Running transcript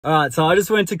Alright, so I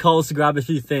just went to Coles to grab a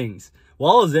few things.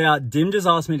 While I was out, Dim just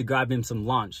asked me to grab him some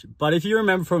lunch. But if you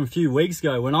remember from a few weeks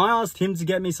ago, when I asked him to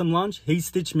get me some lunch, he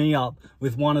stitched me up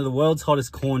with one of the world's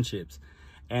hottest corn chips.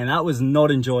 And that was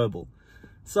not enjoyable.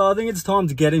 So I think it's time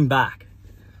to get him back.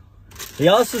 He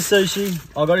asked for sushi,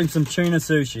 I got him some tuna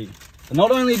sushi. And not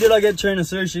only did I get tuna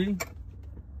sushi,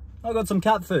 I got some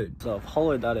cat food. So I've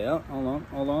hollowed that out. Hold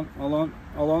on.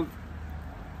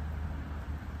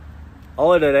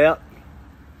 Hollowed it out.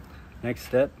 Next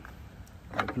step,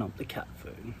 open up the cat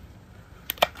food.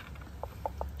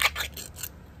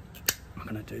 I'm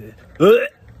gonna do this.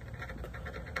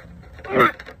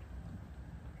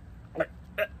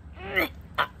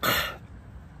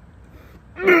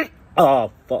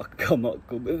 Oh fuck, I'm not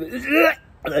good with it.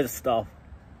 There's stuff.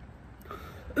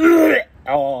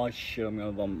 Oh shit, I'm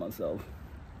gonna vomit myself.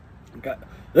 Okay.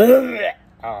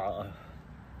 Oh.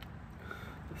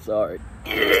 Sorry.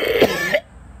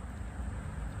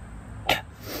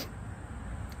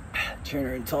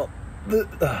 Tuna and top.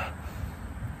 There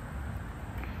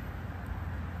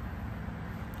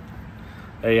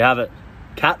you have it.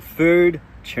 Cat food,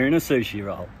 tuna sushi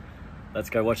roll. Let's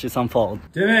go watch this unfold.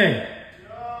 Jimmy,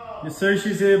 your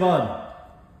sushi's here, bud.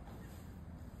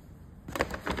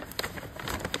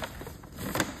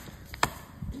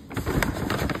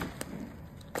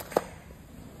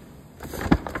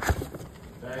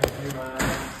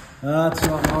 That's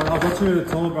right, mate. I got you with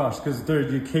a toothbrush because,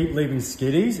 dude, you keep leaving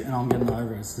skitties and I'm getting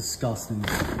over it. It's disgusting.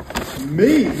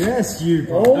 Me? Yes, you,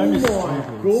 bro. Oh Don't be my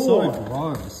stupid. God. It's so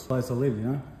gross. Place to live, you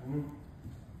know?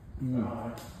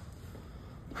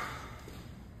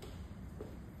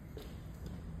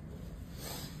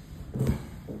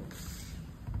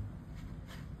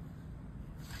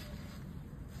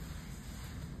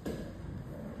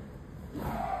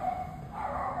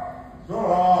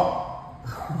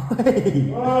 Hey,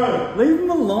 leave him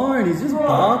alone, he's just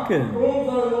barking.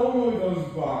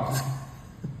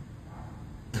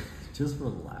 Just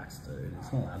relax, dude,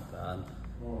 it's not that bad.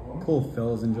 Poor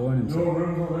fella's enjoying himself. Your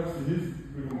room's not next to his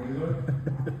room,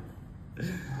 is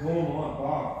it? Oh my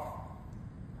God.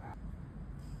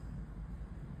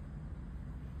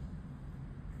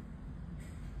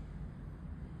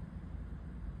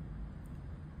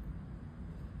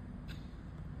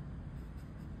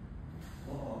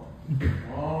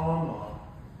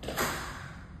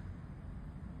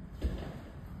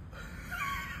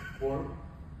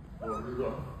 What you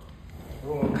got?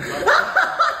 What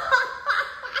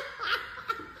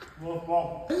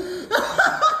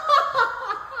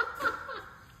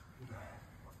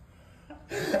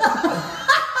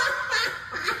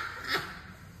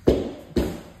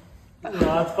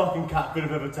that's fucking cat food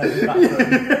I've ever taken back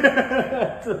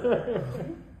there.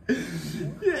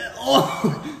 Yeah.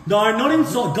 Oh. No, not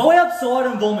inside. Go outside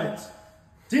and vomit.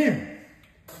 Dim.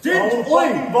 I will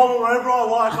fucking vomit wherever I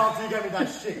like after you gave me that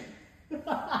shit.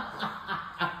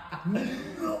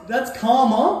 That's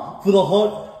karma for the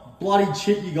hot bloody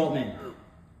chip you got me.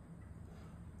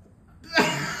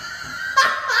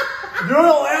 You're not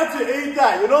allowed to eat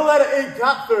that. You're not allowed to eat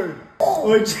cat food.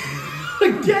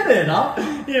 Get it up.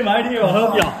 Here, mate. Here, I'll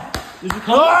help you. Is it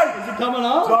coming? No! Is it coming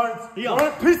up? Don't. Here.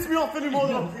 Don't piss me off anymore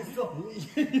than I'm pissed off.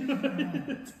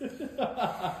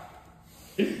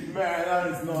 Man, that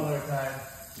is not okay.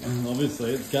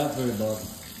 Obviously, it's cat food, bud.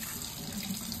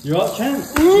 You up, champ?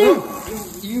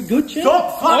 You good, champ?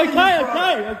 Stop fucking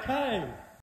Okay.